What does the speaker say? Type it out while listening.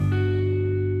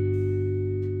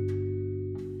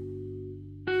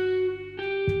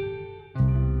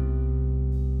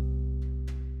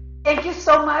Thank you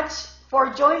so much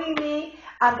for joining me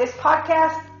on this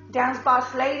podcast, Dance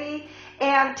Boss Lady.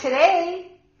 And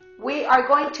today we are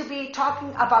going to be talking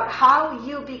about how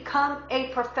you become a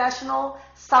professional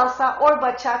salsa or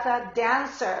bachata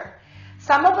dancer.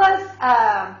 Some of us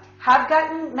have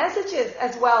gotten messages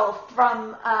as well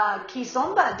from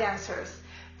kizomba dancers,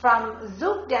 from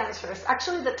zouk dancers.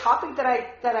 Actually, the topic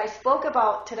that I spoke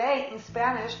about today in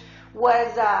Spanish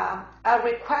was a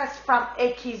request from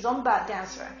a kizomba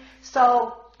dancer.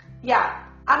 So, yeah,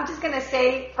 I'm just going to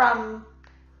say from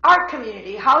our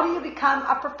community, how do you become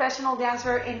a professional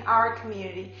dancer in our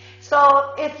community?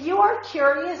 So if you are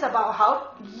curious about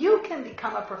how you can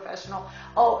become a professional,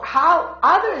 or how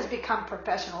others become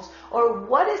professionals, or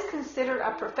what is considered a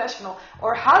professional,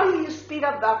 or how do you speed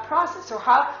up that process, or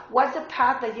what's the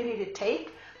path that you need to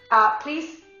take,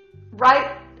 please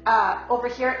write over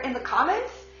here in the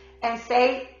comments and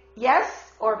say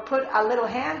yes, or put a little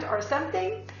hand or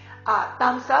something,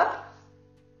 thumbs up.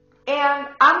 And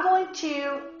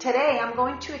today I'm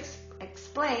going to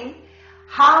explain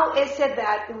how is it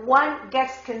that one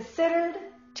gets considered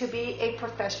to be a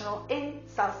professional in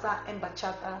salsa and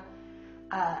bachata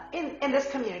in this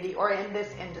community or in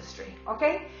this industry,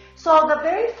 okay? So the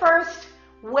very first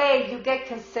way you get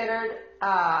considered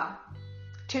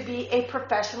to be a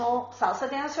professional salsa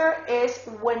dancer is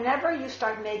whenever you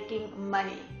start making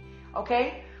money,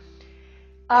 okay?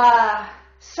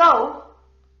 So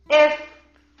if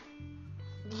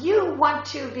you want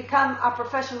to become a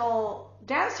professional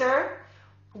dancer,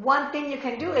 one thing you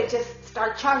can do is just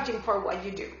start charging for what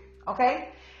you do, okay?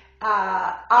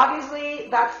 Obviously,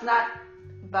 that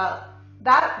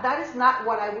is not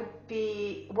what I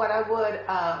would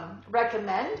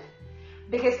recommend,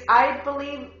 because I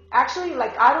believe, actually,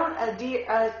 like I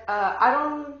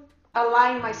don't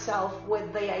align myself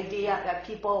with the idea that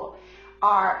people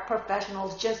are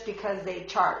professionals just because they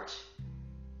charge.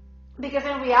 Because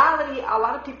in reality, a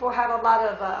lot of people have a lot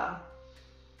of,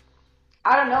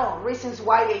 reasons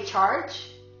why they charge,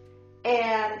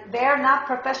 and they're not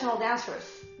professional dancers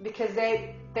because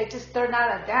they're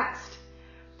not advanced.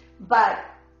 But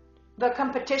the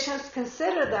competitions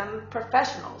consider them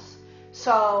professionals.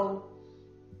 So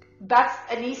that's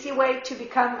an easy way to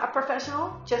become a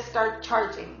professional. Just start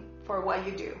charging for what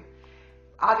you do.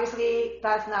 Obviously,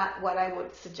 that's not what I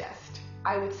would suggest.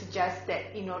 I would suggest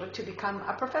that in order to become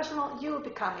a professional, you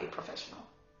become a professional.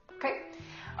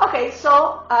 Okay.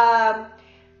 So,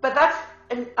 but that's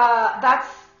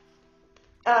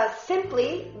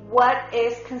simply what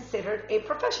is considered a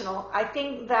professional. I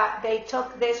think that they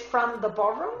took this from the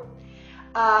ballroom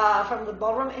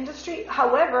industry.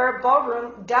 However,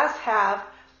 ballroom does have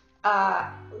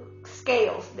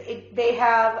scales. They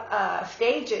have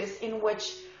stages in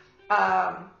which.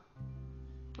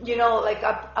 Like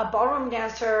a ballroom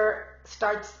dancer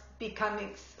starts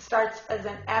as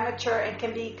an amateur and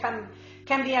can be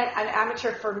an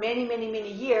amateur for many, many,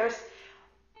 many years,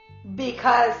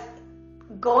 because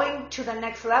going to the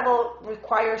next level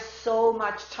requires so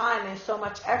much time and so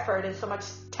much effort and so much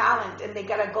talent, and they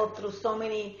gotta go through so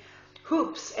many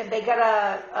hoops, and they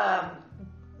gotta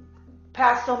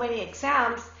pass so many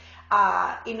exams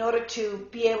in order to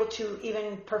be able to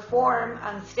even perform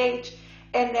on stage.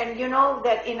 And then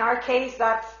that in our case,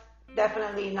 that's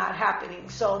definitely not happening.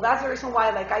 So that's the reason why,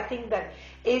 like, I think that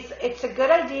it's a good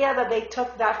idea that they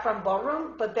took that from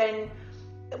ballroom, but then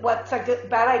what's a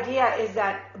bad idea is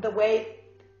that the way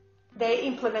they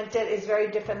implement it is very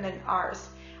different than ours.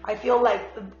 I feel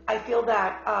that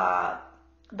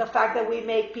the fact that we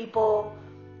make people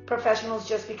professionals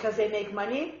just because they make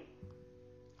money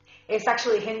is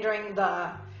actually hindering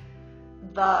the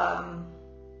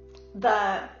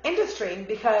industry,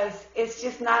 because it's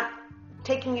just not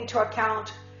taking into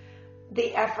account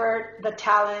the effort, the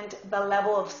talent, the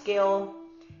level of skill,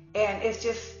 and it's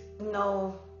just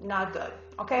not good.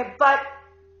 Okay, but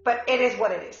it is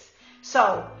what it is.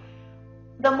 So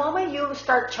the moment you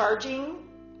start charging,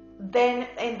 then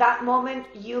in that moment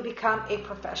you become a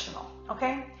professional.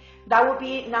 Okay, that would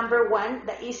be number one,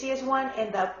 the easiest one,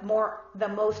 and the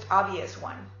most obvious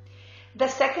one. The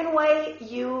second way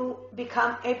you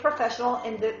become a professional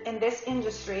in this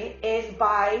industry is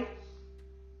by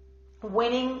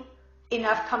winning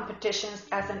enough competitions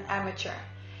as an amateur.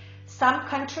 Some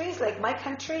countries, like my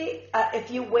country,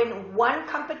 if you win one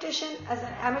competition as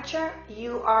an amateur,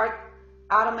 you are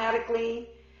automatically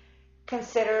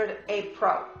considered a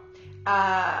pro.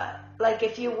 Like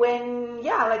if you win,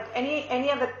 like any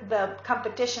of the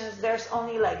competitions, there's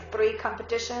only like 3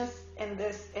 competitions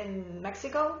in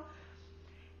Mexico.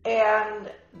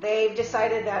 And they've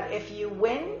decided that if you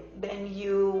win, then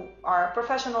you are a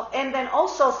professional. And then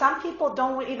also, some people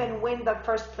don't even win the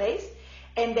first place,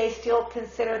 and they still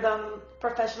consider them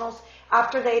professionals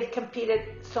after they've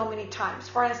competed so many times.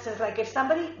 For instance, like if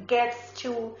somebody gets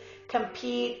to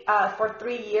compete for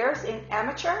 3 years in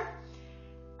amateur,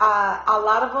 a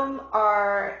lot of them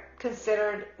are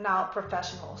considered now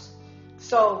professionals.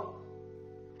 So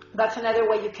that's another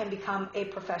way you can become a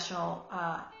professional,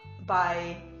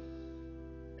 by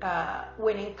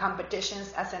winning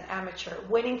competitions as an amateur,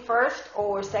 winning first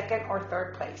or second or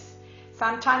third place.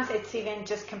 Sometimes it's even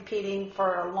just competing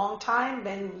for a long time,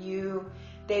 then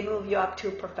they move you up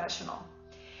to professional.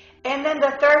 And then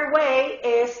the third way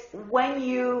is when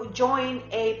you join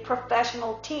a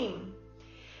professional team.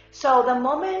 So the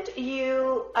moment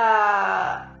you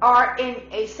are in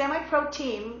a semi-pro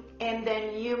team and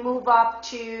then you move up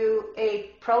to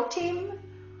a pro team,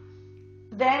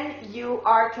 then you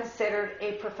are considered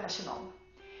a professional.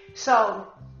 So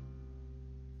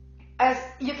as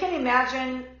you can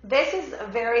imagine, this is a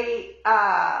very,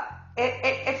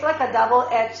 it's like a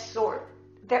double-edged sword.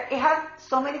 It has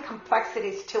so many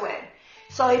complexities to it.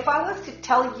 So if I was to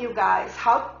tell you guys,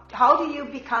 how do you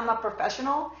become a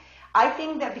professional? I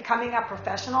think that becoming a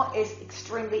professional is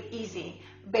extremely easy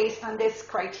based on this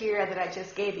criteria that I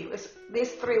just gave you. It's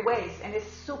these 3 ways, and it's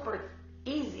super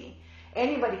easy.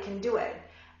 Anybody can do it.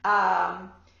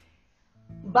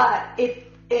 But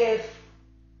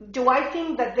do I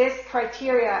think that this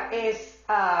criteria is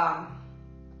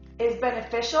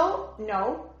beneficial?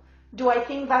 No. Do I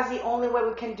think that's the only way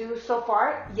we can do so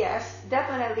far? Yes,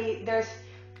 definitely.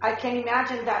 I can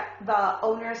imagine that the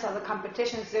owners of the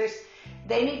competitions,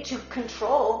 they need to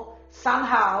control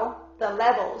somehow the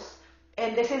levels,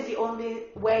 and this is the only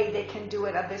way they can do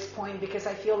it at this point, because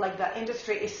I feel like the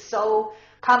industry is so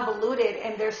convoluted,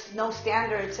 and there's no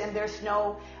standards, and there's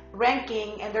no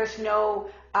ranking, and there's no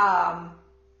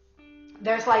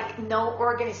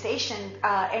organization.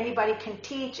 Anybody can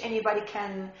teach, anybody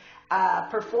can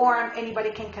perform,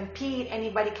 anybody can compete,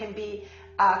 anybody can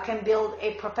build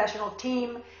a professional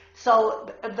team. So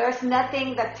there's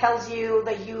nothing that tells you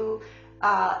that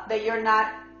you're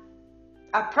not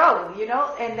a pro,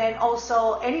 and then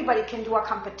also anybody can do a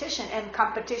competition, and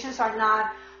competitions are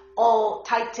not all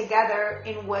tied together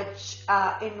in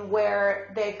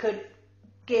where they could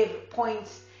give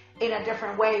points in a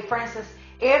different way. For instance,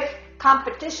 if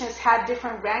competitions had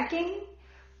different ranking,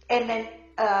 and then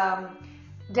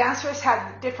dancers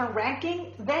had different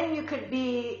ranking, then you could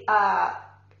be,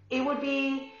 it would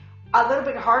be a little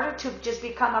bit harder to just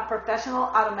become a professional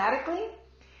automatically.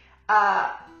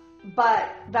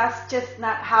 But that's just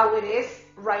not how it is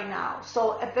right now.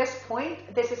 So at this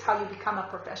point, this is how you become a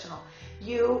professional.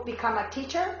 You become a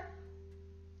teacher,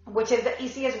 which is the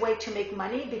easiest way to make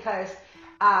money, because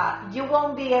you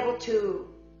won't be able to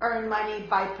earn money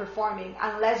by performing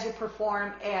unless you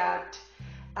perform at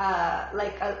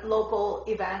like local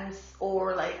events,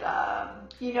 or like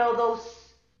those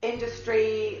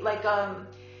industry, like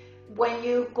when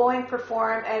you go and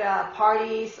perform at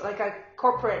parties, like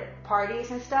corporate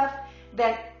parties and stuff,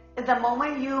 then the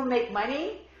moment you make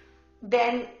money,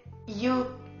 then you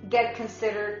get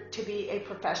considered to be a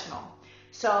professional.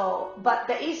 So, but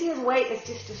the easiest way is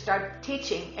just to start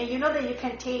teaching, and you know that you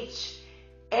can teach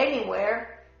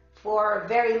anywhere for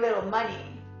very little money,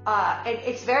 and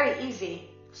it's very easy.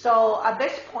 So at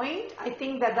this point, I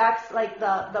think that that's like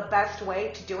the best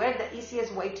way to do it, the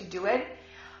easiest way to do it.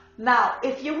 Now,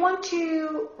 if you want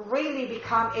to really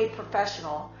become a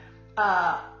professional,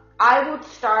 I would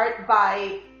start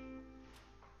by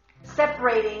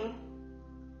separating.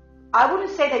 I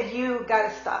wouldn't say that you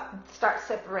gotta start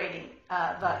separating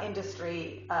the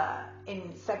industry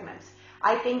in segments.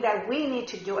 I think that we need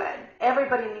to do it.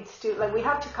 Everybody needs to, we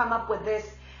have to come up with this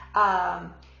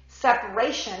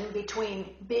separation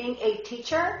between being a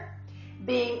teacher,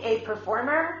 being a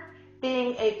performer,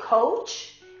 being a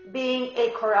coach, being a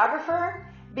choreographer,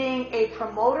 being a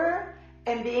promoter,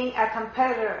 and being a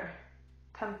competitor.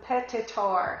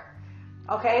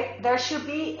 Okay? There should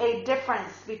be a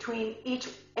difference between each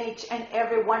and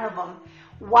every one of them.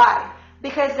 Why?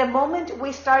 Because the moment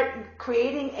we start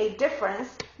creating a difference,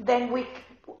 then we,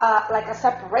 like a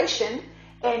separation,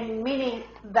 and meaning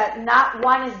that not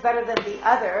one is better than the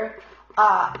other,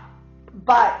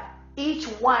 but each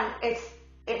one is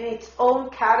in its own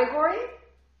category,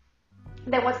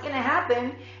 then what's going to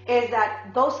happen is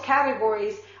that those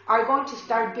categories are going to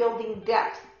start building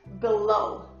depth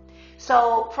below.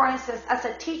 So, for instance, as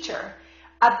a teacher,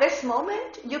 at this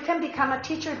moment, you can become a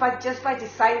teacher just by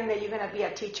deciding that you're going to be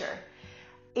a teacher.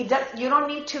 it does. You don't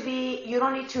need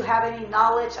to have any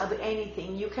knowledge of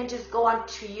anything. You can just go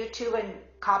onto YouTube and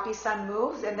copy some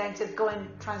moves, and then just go and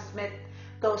transmit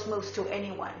those moves to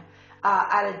anyone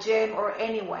at a gym or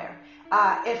anywhere.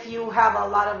 If you have a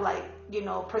lot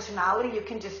of personality, you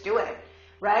can just do it,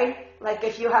 right? Like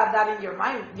if you have that in your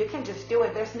mind, you can just do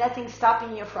it. There's nothing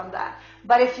stopping you from that.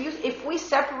 But if we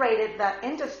separated that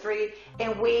industry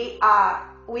and we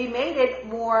made it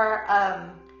more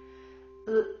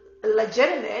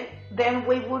legitimate, then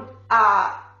we would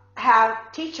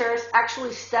have teachers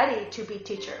actually study to be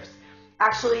teachers,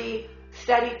 actually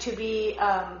study to be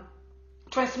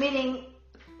transmitting,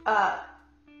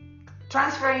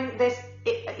 transferring this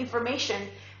information,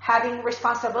 having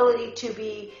responsibility to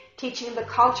be teaching the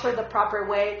culture the proper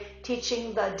way,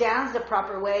 teaching the dance the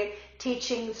proper way,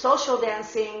 teaching social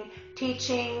dancing,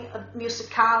 teaching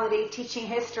musicality, teaching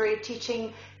history,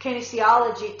 teaching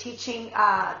kinesiology, teaching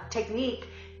technique,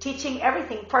 teaching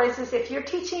everything. For instance, if you're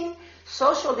teaching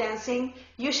social dancing,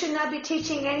 you should not be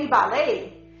teaching any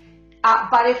ballet.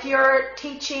 But if you're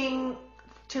teaching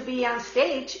to be on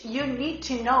stage, you need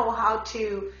to know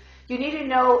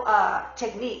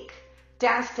technique,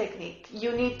 dance technique.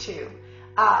 You need to.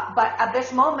 But at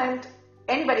this moment,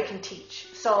 anybody can teach.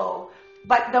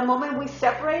 But the moment we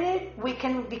separate it, we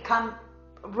can become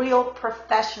real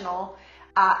professional,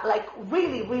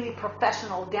 really, really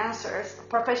professional dancers,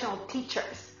 professional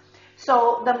teachers.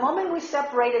 So the moment we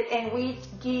separate it and we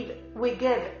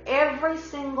give every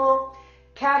single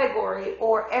category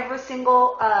or every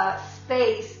single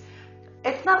space,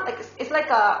 it's like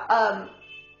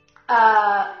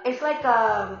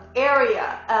a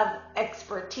area of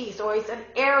expertise, or it's an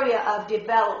area of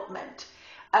development,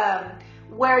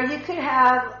 where you could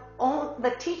have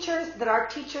the teachers that are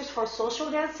teachers for social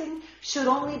dancing should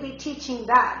only be teaching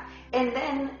that. And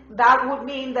then that would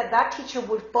mean that teacher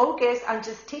would focus on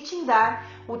just teaching that,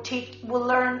 would take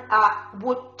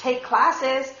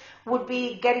classes, would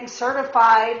be getting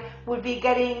certified, would be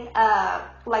getting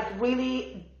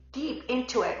really deep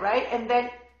into it, right? And then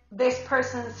this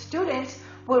person's students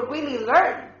will really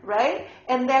learn, right?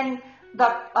 And then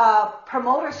the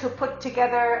promoters who put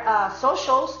together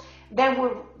socials then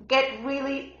will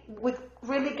really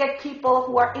get people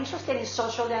who are interested in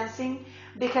social dancing,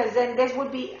 because then this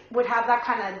would have that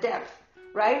kind of depth,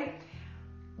 right?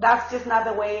 That's just not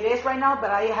the way it is right now,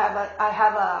 but I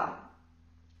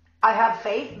have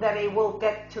faith that it will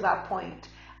get to that point.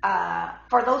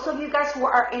 For those of you guys who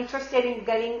are interested in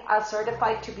getting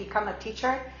certified to become a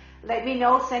teacher, let me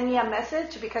know, send me a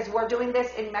message, because we're doing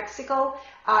this in Mexico.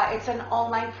 It's an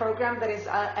online program that is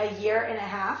a year and a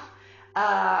half,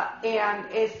 and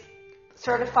is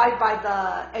certified by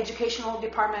the Educational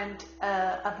Department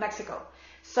of Mexico.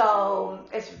 So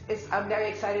I'm very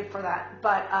excited for that.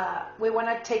 But we want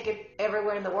to take it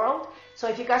everywhere in the world. So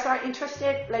if you guys are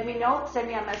interested, let me know, send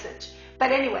me a message.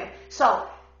 But anyway, so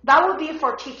that would be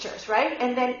for teachers, right?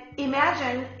 And then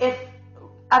imagine if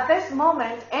at this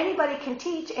moment anybody can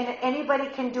teach and anybody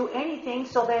can do anything.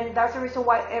 So then that's the reason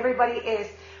why everybody is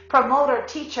promoter,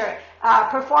 teacher,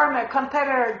 performer,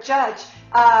 competitor, judge,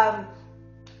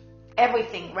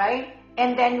 everything, right?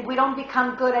 And then we don't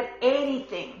become good at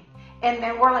anything. And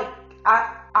then we're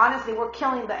honestly, we're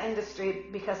killing the industry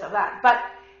because of that. But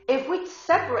if we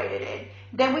separated it,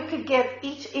 then we could give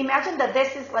imagine that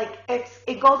this is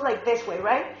it goes like this way,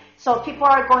 right? So people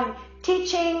are going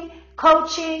teaching,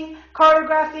 coaching,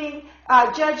 choreographing,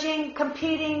 judging,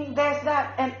 competing, this,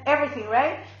 that, and everything,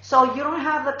 right? So you don't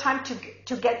have the time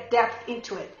to get depth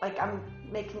into it. Like I'm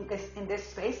making this in this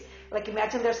space. Like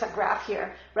imagine there's a graph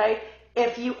here, right?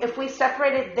 If we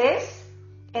separated this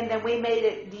and then we made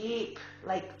it deep,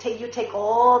 you take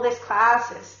all these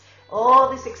classes, all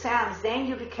these exams, then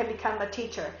you can become a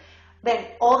teacher. Then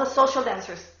all the social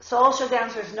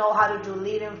dancers know how to do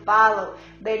lead and follow.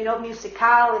 They know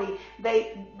musicality.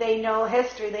 They know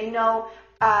history. They know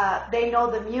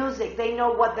the music. They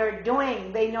know what they're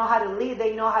doing. They know how to lead.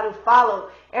 They know how to follow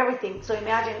everything. So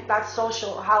imagine that's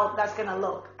social, how that's going to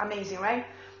look. Amazing, right?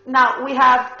 Now we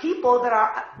have people that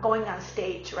are going on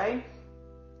stage, right?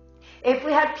 If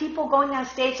we had people going on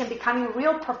stage and becoming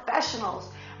real professional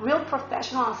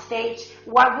on stage,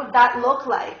 what would that look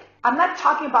like? I'm not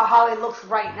talking about how it looks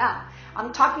right now.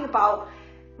 I'm talking about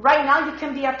right now you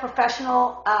can be a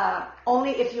professional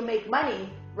only if you make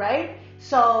money, right?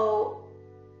 So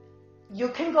you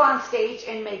can go on stage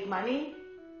and make money.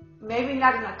 Maybe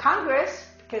not in a Congress,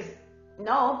 because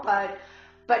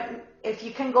but if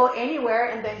you can go anywhere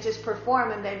and then just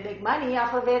perform and then make money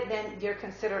off of it, then you're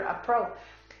considered a pro.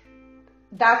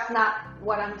 That's not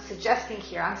what I'm suggesting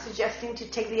here. I'm suggesting to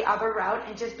take the other route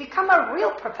and just become a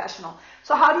real professional.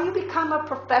 So how do you become a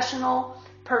professional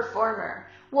performer?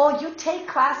 Well, you take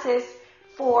classes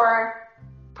for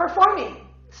performing.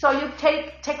 So you take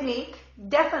technique,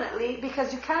 definitely, because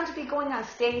you can't be going on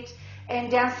stage and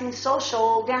dancing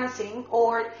social dancing,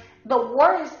 or the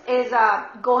worst is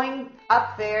going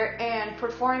up there and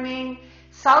performing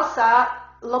salsa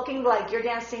looking like you're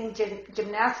dancing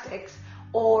gymnastics,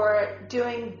 or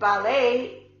doing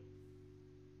ballet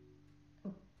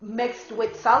mixed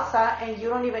with salsa and you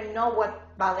don't even know what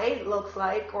ballet looks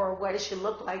like or what it should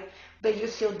look like, but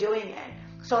you're still doing it.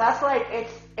 So that's like,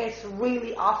 it's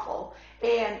really awful.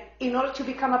 And in order to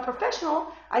become a professional,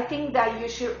 I think that you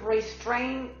should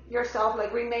restrain yourself,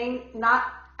 like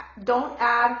don't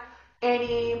add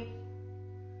any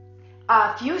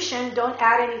fusion, don't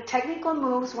add any technical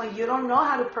moves when you don't know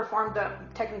how to perform the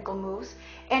technical moves.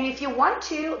 And if you want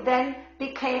to, then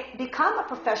become a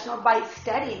professional by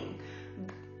studying.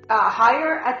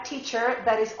 Hire a teacher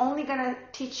that is only going to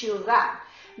teach you that.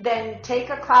 Then take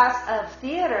a class of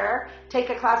theater, take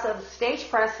a class of stage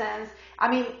presence. I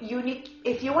mean,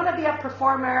 if you want to be a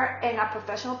performer and a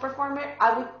professional performer, I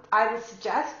would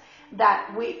suggest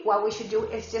that what we should do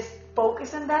is just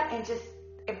focus on that, and just,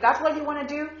 if that's what you want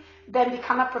to do, then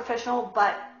become a professional,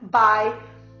 but by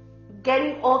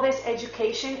getting all this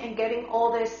education and getting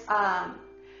all this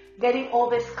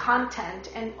content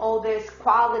and all this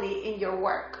quality in your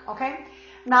work, okay?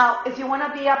 Now, if you want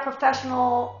to be a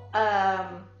professional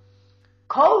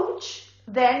coach,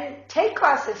 then take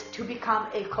classes to become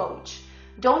a coach.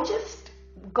 Don't just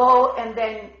go and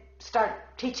then start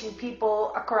teaching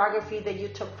people a choreography that you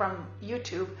took from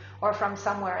YouTube or from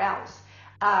somewhere else.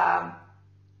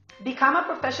 Become a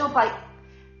professional by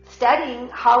studying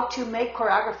how to make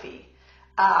choreography.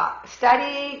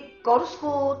 Go to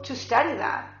school to study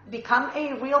that. Become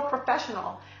a real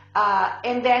professional,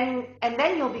 and then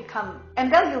you'll be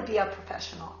a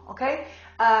professional. Okay.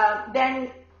 Then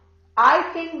I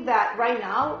think that right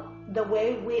now the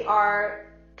way we are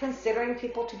considering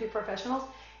people to be professionals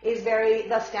is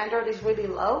the standard is really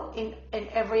low in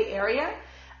every area.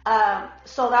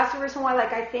 So that's the reason why,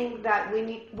 like, I think that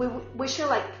we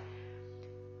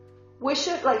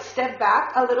should step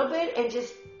back a little bit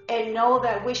and know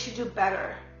that we should do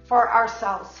better for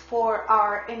ourselves, for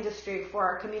our industry, for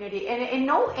our community. And at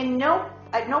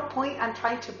no point I'm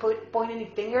trying to point any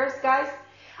fingers, guys.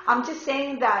 I'm just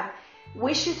saying that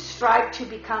we should strive to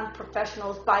become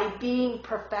professionals by being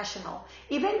professional.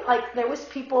 Even like there were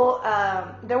people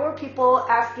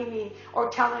asking me or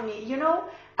telling me,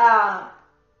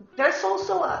 there's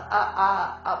also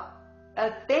a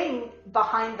thing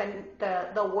behind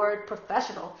the word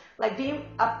professional, like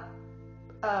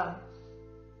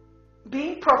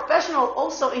being professional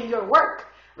also in your work,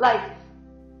 like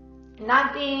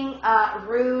not being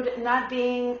rude, not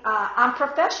being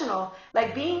unprofessional,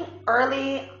 like being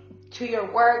early to your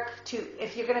work.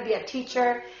 If you're going to be a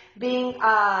teacher, being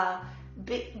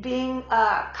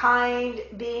kind,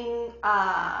 being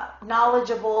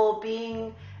knowledgeable,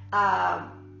 being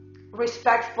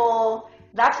respectful.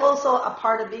 That's also a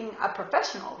part of being a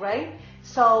professional, right?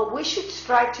 So we should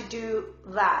strive to do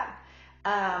that.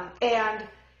 And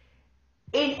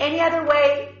in any other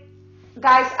way,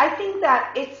 guys, I think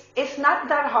that it's not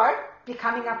that hard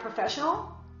becoming a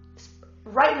professional.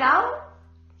 Right now,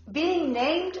 being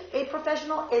named a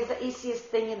professional is the easiest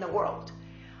thing in the world.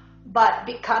 But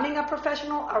becoming a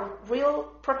professional, a real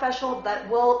professional that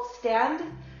will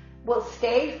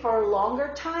stay for a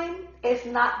longer time, is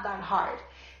not that hard.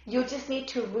 You just need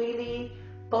to really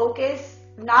focus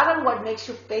not on what makes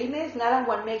you famous, not on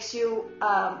what makes you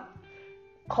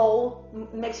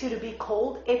makes you to be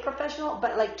called a professional,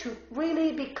 but like to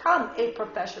really become a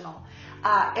professional.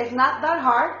 It's not that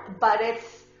hard, but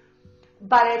it's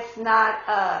not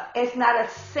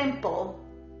as simple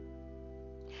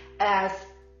as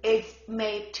it's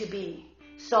made to be.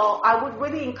 So I would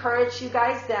really encourage you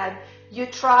guys that you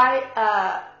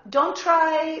don't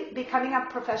try becoming a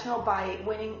professional by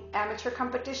winning amateur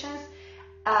competitions,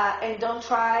 and don't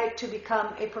try to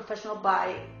become a professional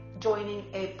by joining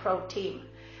a pro team,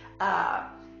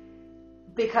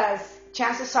 because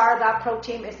chances are that pro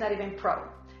team is not even pro.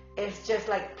 It's just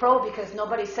like pro because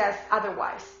nobody says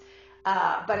otherwise,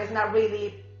 but it's not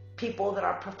really people that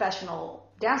are professional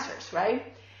dancers,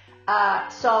 right?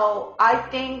 So I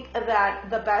think that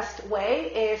the best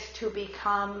way is to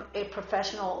become a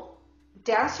professional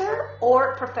dancer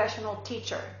or professional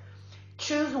teacher.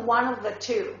 Choose one of the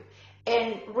two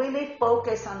and really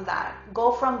focus on that.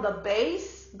 Go from the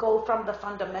base, go from the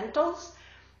fundamentals,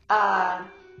 and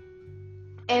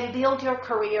build your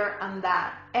career on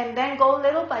that. And then go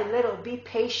little by little. Be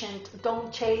patient.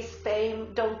 Don't chase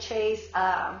fame. Don't chase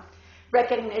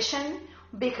recognition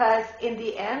because in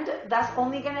the end, that's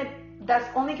only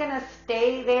gonna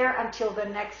stay there until the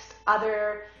next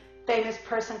other famous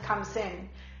person comes in.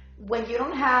 When you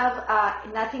don't have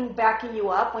nothing backing you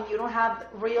up, when you don't have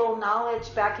real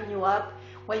knowledge backing you up,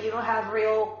 when you don't have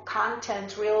real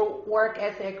content, real work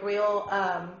ethic, real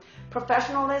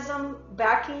professionalism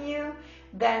backing you,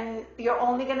 then you're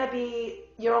only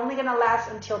gonna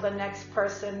last until the next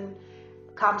person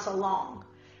comes along.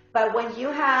 But when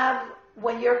you're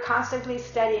constantly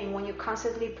studying, when you're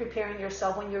constantly preparing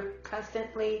yourself, when you're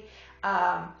constantly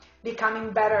becoming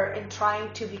better and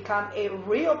trying to become a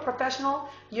real professional,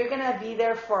 you're gonna be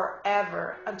there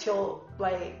forever until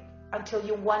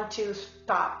you want to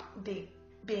stop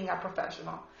being a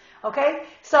professional. Okay,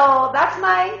 so that's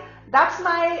my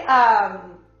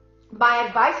my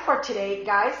advice for today,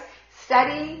 guys.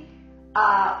 Study,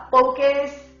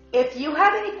 focus. If you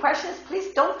have any questions,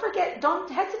 please don't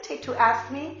hesitate to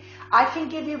ask me. I can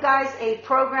give you guys a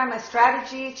program, a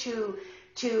strategy to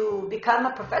become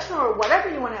a professional or whatever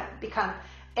you want to become.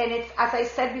 And it's, as I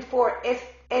said before, it's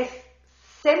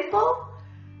simple.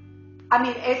 I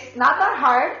mean, it's not that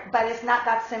hard, but it's not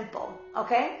that simple.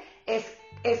 Okay, it's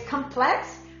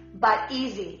complex but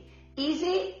easy.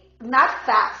 Easy, not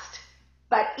fast,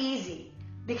 but easy,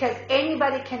 because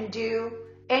anybody can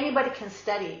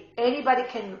study, anybody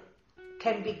can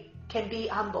be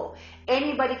humble,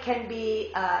 anybody can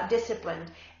be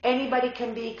disciplined, anybody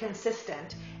can be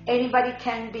consistent, anybody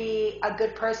can be a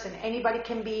good person, anybody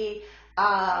can be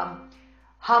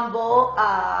humble,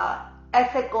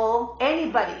 ethical,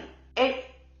 anybody.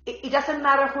 It doesn't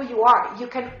matter who you are. You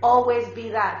can always be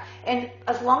that. And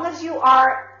as long as you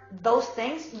are those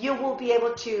things, you will be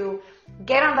able to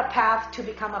get on the path to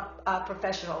become a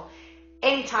professional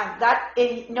anytime.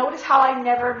 Notice how I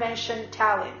never mentioned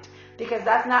talent, because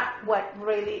that's not what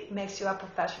really makes you a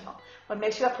professional. What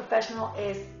makes you a professional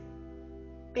is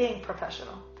being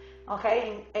professional,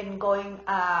 okay, and going,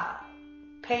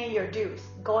 paying your dues,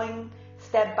 going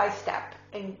step by step,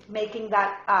 and making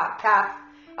that path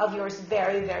of yours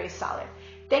very, very solid.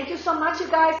 Thank you so much, you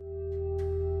guys.